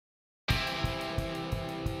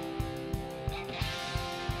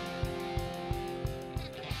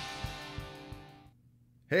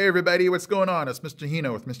Hey everybody, what's going on? It's Mr.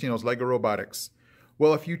 Hino with Mr. Hino's LEGO Robotics.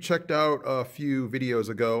 Well, if you checked out a few videos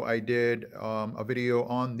ago, I did a video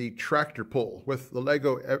on the tractor pull with the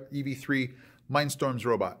LEGO EV3 Mindstorms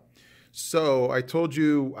robot. So I told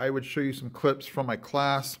you I would show you some clips from my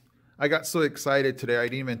class. I got so excited today I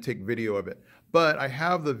didn't even take video of it. But I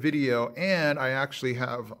have the video, and I actually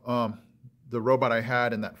have the robot I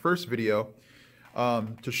had in that first video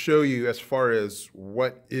to show you as far as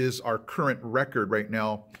what is our current record right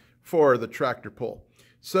now for the tractor pull.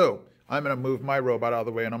 So I'm going to move my robot out of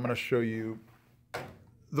the way and I'm going to show you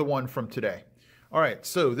the one from today. All right,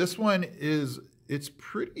 so this one it's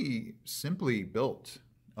pretty simply built.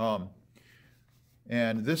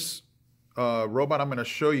 And this robot I'm going to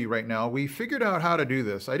show you right now, we figured out how to do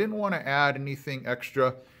this. I didn't want to add anything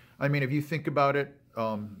extra. I mean, if you think about it,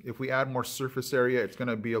 if we add more surface area, it's going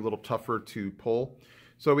to be a little tougher to pull.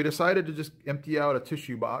 So we decided to just empty out a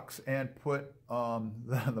tissue box and put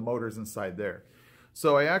the motors inside there.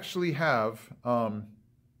 So I actually have,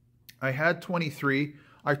 I had 23.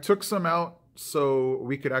 I took some out so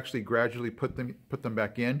we could actually gradually put them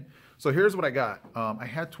back in. So here's what I got. I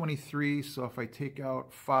had 23, so if I take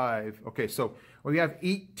out 5, okay, so we have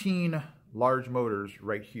 18 large motors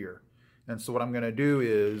right here. And so what I'm going to do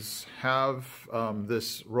is have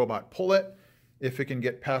this robot pull it. If it can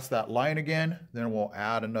get past that line again, then we'll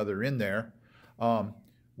add another in there.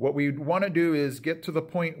 What we want to do is get to the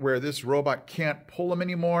point where this robot can't pull them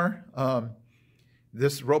anymore.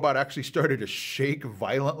 This robot actually started to shake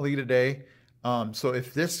violently today. So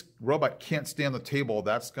if this robot can't stay on the table,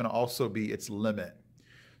 that's going to also be its limit.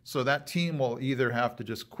 So that team will either have to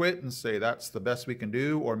just quit and say that's the best we can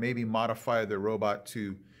do, or maybe modify their robot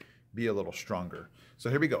to be a little stronger. So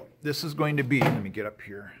here we go. This is going to be, let me get up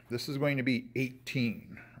here. This is going to be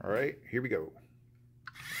 18. All right, here we go.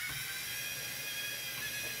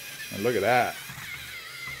 And look at that.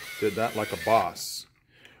 Did that like a boss.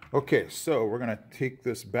 Okay, so we're going to take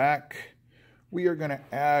this back. We are going to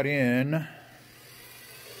add in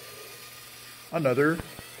another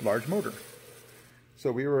large motor.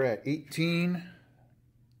 So we were at 18.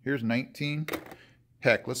 Here's 19.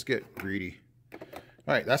 Heck, let's get greedy.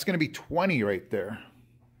 All right, that's going to be 20 right there.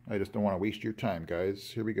 I just don't want to waste your time, guys.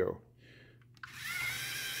 Here we go.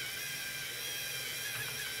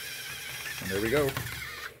 And there we go.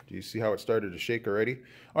 Do you see how it started to shake already?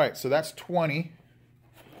 All right, so that's 20.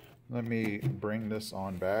 Let me bring this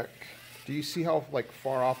on back. Do you see how like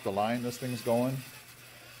far off the line this thing's going?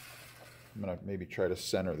 I'm going to maybe try to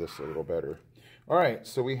center this a little better. All right,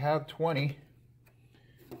 so we have 20.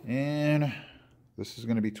 And this is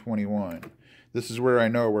going to be 21. This is where I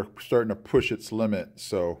know we're starting to push its limit.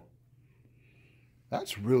 So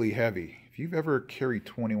that's really heavy. If you've ever carried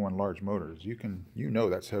 21 large motors, you know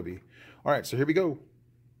that's heavy. All right, so here we go.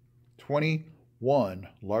 21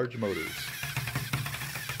 large motors.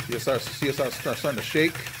 See us starting to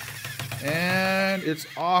shake, and it's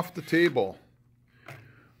off the table.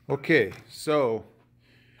 Okay, so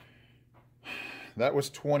that was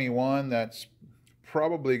 21. That's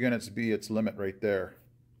probably going to be its limit right there.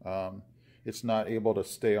 It's not able to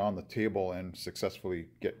stay on the table and successfully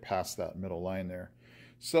get past that middle line there.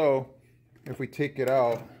 So if we take it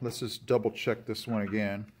out, let's just double check this one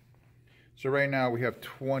again. So right now we have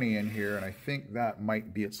 20 in here, and I think that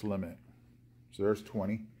might be its limit. So there's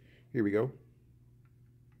 20. Here we go.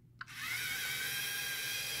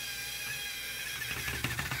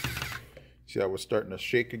 See how it was starting to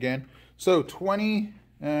shake again? So 20,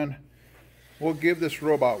 and we'll give this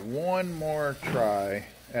robot one more try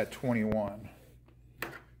at 21.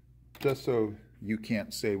 Just so you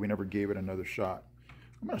can't say we never gave it another shot.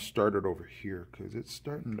 I'm going to start it over here because it's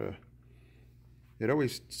starting to, it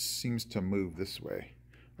always seems to move this way.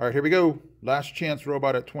 All right, here we go. Last chance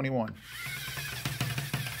robot at 21.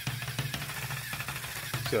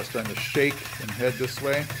 See how it's starting to shake and head this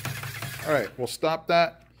way. All right, we'll stop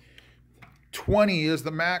that. 20 is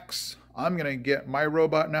the max. I'm going to get my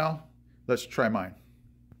robot now. Let's try mine.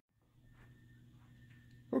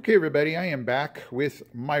 Okay, everybody, I am back with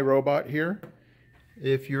my robot here.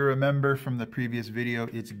 If you remember from the previous video,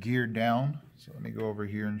 it's geared down. So let me go over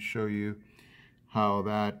here and show you how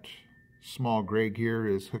that small gray gear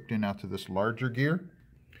is hooked in out to this larger gear.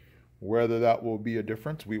 Whether that will be a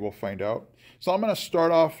difference, we will find out. So I'm going to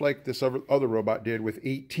start off like this other robot did with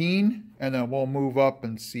 18, and then we'll move up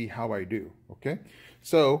and see how I do, okay?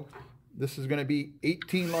 So this is going to be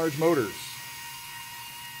 18 large motors.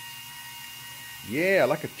 Yeah,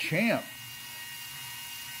 like a champ.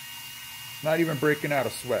 Not even breaking out a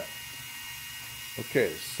sweat.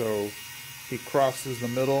 Okay, so he crosses the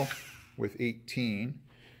middle with 18.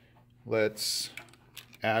 Let's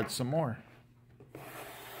add some more.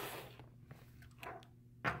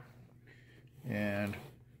 And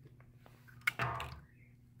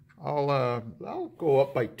I'll go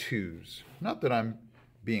up by 2s. Not that I'm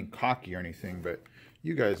being cocky or anything, but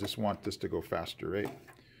you guys just want this to go faster, right?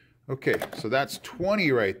 Okay, so that's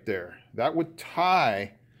 20 right there. That would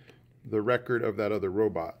tie the record of that other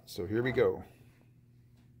robot. So here we go.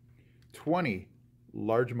 20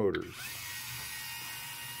 large motors.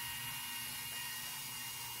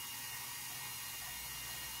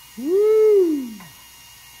 Woo!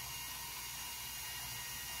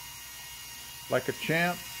 Like a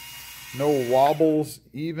champ. No wobbles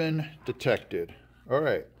even detected. All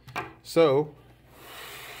right, so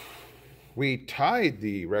we tied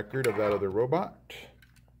the record of that other robot.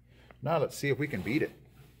 Now let's see if we can beat it.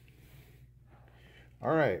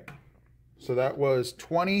 All right, so that was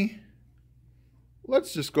 20.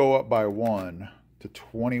 Let's just go up by 1 to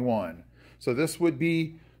 21. So this would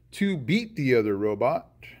be to beat the other robot.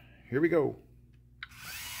 Here we go.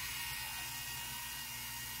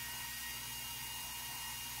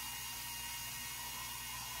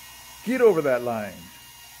 Get over that line.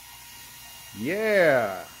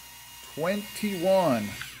 Yeah, 21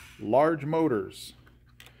 large motors.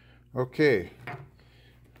 Okay.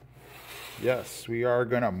 Yes, we are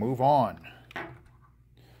gonna move on.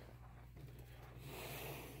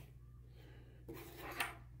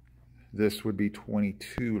 This would be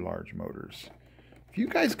 22 large motors. If you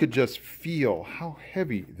guys could just feel how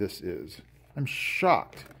heavy this is, I'm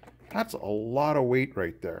shocked. That's a lot of weight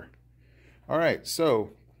right there. All right, so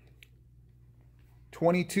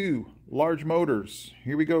 22 large motors.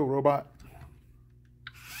 Here we go, robot.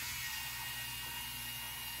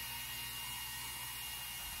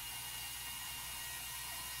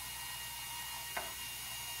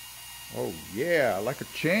 Oh yeah, like a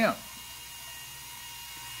champ.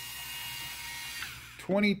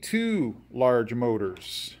 22 large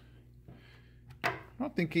motors. I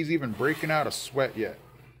don't think he's even breaking out a sweat yet.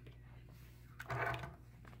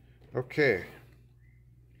 Okay.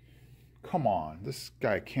 Come on, this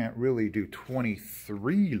guy can't really do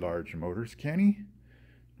 23 large motors, can he?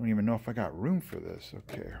 Don't even know if I got room for this.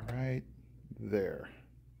 Okay, right there.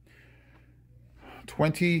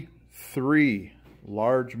 23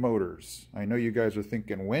 large motors. I know you guys are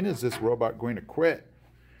thinking, when is this robot going to quit?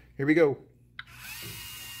 Here we go.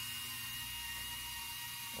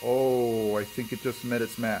 Oh, I think it just met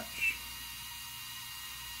its match.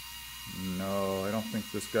 No, I don't think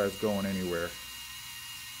this guy's going anywhere.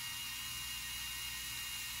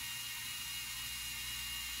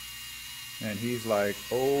 And he's like,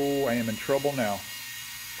 oh, I am in trouble now.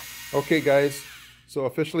 Okay, guys, so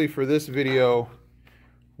officially for this video,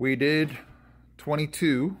 we did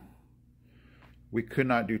 22. We could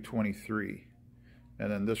not do 23.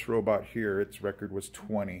 And then this robot here, its record was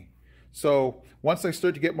 20. So once I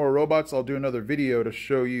start to get more robots, I'll do another video to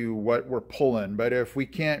show you what we're pulling. But if we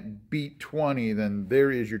can't beat 20, then there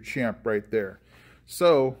is your champ right there.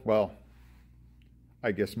 So, well,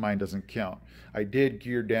 I guess mine doesn't count. I did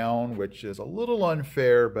gear down, which is a little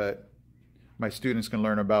unfair, but my students can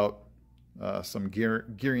learn about some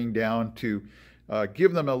gearing down to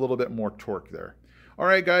give them a little bit more torque there. All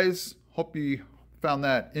right, guys, hope you found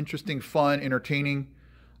that interesting, fun, entertaining.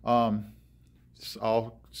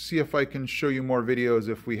 I'll see if I can show you more videos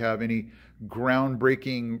if we have any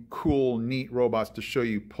groundbreaking, cool, neat robots to show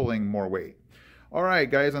you pulling more weight. All right,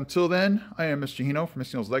 guys, until then, I am Mr. Hino from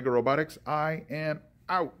Mr. Hino's LEGO Robotics. I am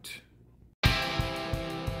out.